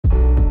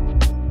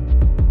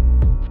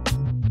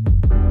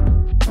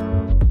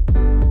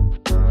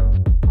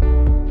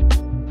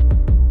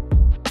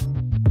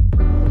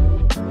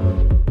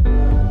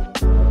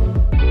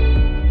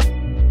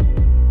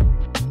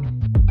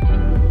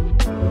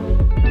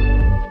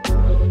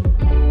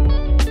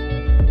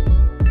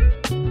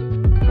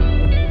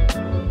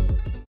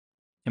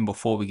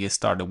before we get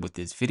started with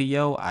this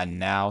video, I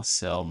now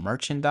sell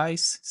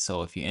merchandise.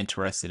 So if you're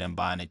interested in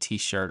buying a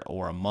t-shirt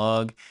or a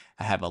mug,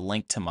 I have a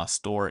link to my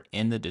store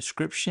in the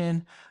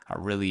description. I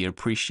really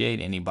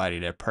appreciate anybody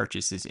that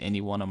purchases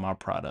any one of my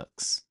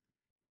products.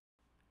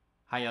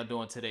 How y'all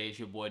doing today? It's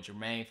your boy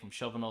Jermaine from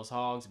Hognose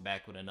Hogs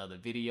back with another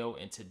video,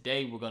 and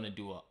today we're going to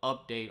do an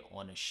update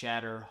on the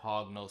Shatter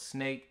Hognose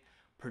snake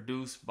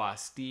produced by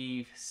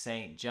Steve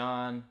St.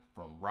 John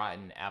from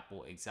Rotten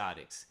Apple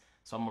Exotics.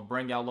 So I'm going to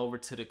bring y'all over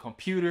to the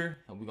computer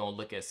and we're going to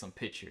look at some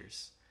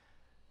pictures.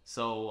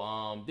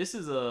 So this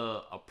is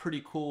a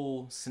pretty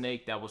cool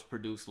snake that was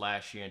produced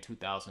last year in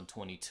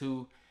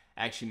 2022.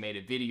 I actually made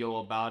a video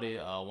about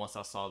it. Once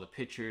I saw the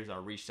pictures, I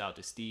reached out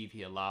to Steve.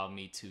 He allowed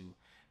me to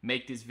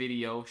make this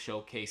video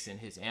showcasing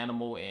his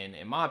animal, and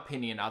in my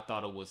opinion, I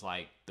thought it was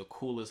like the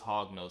coolest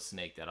hognose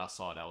snake that I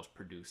saw that was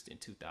produced in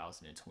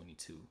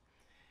 2022.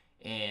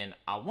 And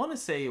I want to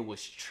say it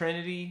was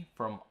Trinity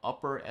from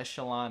Upper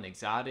Echelon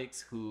Exotics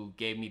who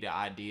gave me the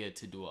idea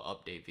to do an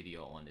update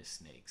video on this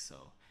snake.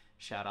 So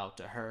shout out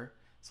to her.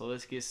 So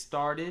let's get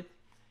started.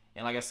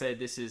 And like I said,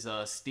 this is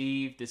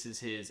Steve. This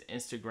is his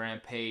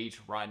Instagram page,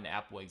 Rotten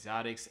Apple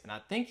Exotics. And I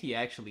think he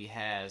actually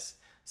has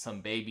some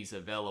babies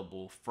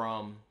available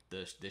from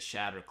the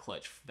Shatter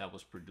clutch that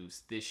was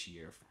produced this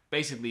year.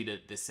 Basically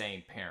the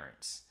same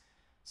parents.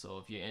 So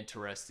if you're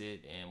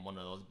interested in one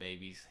of those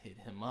babies, hit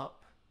him up.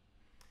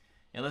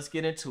 And let's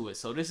get into it.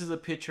 So this is a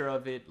picture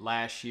of it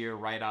last year,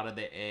 right out of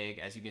the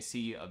egg. As you can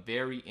see, a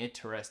very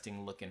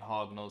interesting looking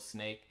hognose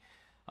snake.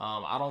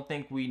 I don't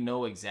think we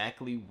know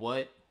exactly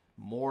what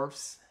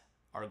morphs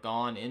are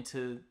gone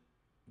into,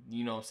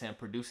 you know what I'm saying,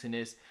 producing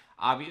this.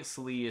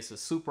 Obviously, it's a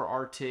super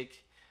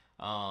Arctic.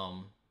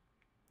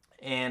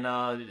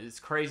 It's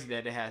crazy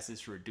that it has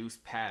this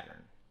reduced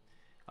pattern.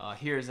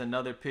 Here's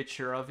another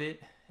picture of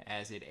it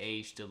as it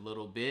aged a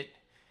little bit.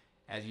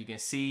 As you can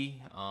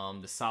see,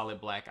 the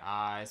solid black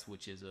eyes,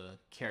 which is a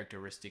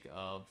characteristic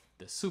of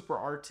the super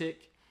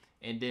Arctic,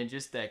 and then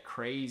just that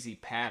crazy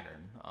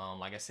pattern.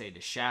 Like I say,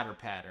 the shatter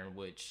pattern,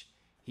 which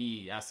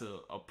that's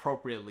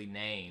appropriately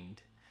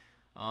named.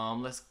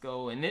 Let's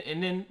go, and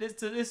then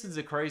this is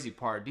the crazy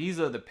part. These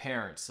are the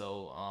parents.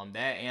 So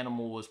that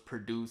animal was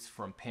produced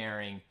from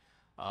pairing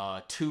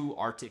two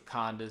Arctic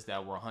condas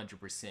that were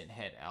 100%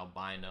 het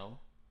albino.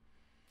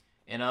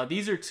 And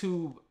these are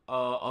two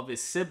of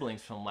his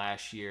siblings from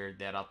last year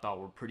that I thought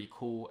were pretty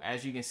cool.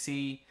 As you can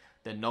see,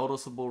 the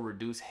noticeable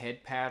reduced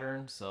head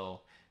pattern.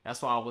 So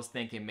that's why I was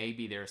thinking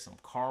maybe there's some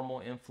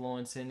caramel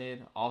influence in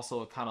it.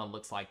 Also, it kind of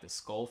looks like the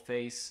skull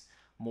face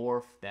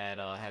morph that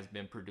has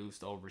been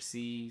produced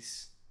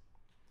overseas.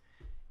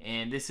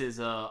 And this is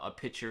a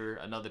picture,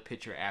 another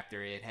picture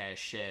after it has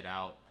shed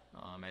out.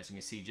 As you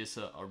can see, just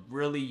a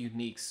really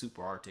unique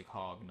super Arctic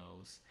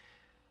hognose.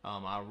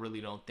 I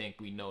really don't think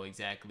we know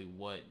exactly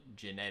what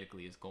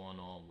genetically is going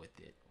on with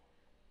it.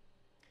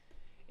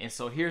 And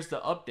so here's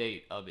the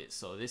update of it.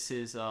 So this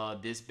is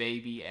this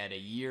baby at a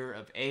year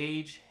of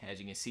age. As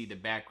you can see, the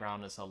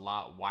background is a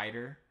lot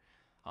whiter.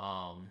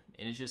 And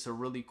it's just a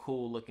really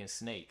cool looking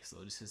snake.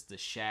 So this is the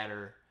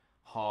Shatter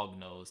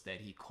hognose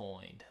that he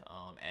coined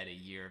at a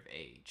year of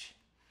age.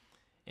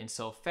 And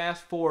so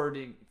fast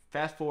forwarding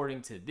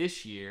to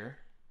this year,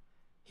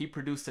 he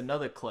produced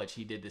another clutch.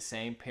 He did the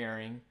same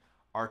pairing,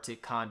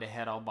 Arctic Conda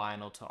het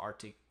albino to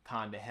Arctic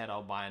Conda het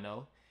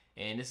albino,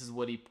 and this is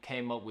what he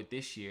came up with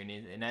this year.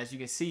 And as you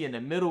can see in the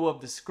middle of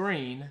the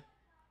screen,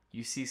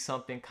 you see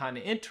something kind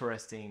of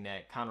interesting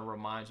that kind of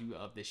reminds you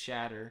of the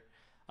Shatter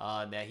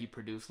that he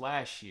produced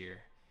last year.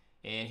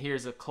 And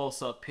here's a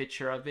close-up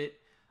picture of it.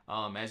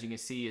 As you can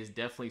see, it's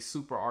definitely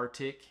super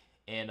Arctic.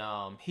 And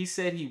he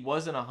said he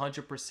wasn't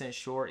 100%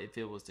 sure if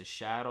it was the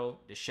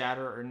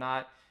Shatter or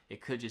not. It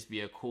could just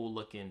be a cool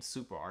looking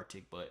super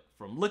Arctic, but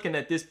from looking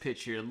at this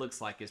picture, it looks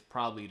like it's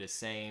probably the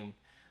same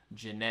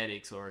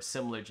genetics or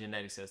similar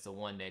genetics as the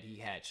one that he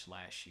hatched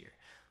last year.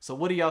 So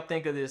what do y'all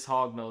think of this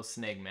hognose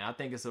snake, man? I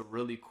think it's a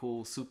really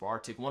cool super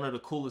Arctic, one of the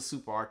coolest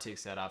super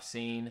Arctics that I've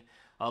seen.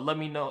 Let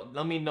me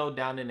know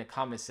down in the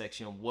comment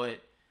section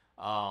what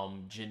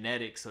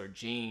genetics or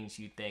genes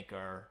you think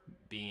are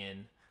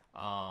being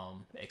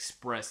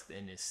expressed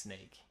in this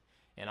snake.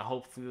 And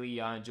hopefully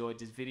y'all enjoyed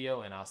this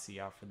video, and I'll see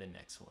y'all for the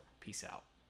next one. Peace out.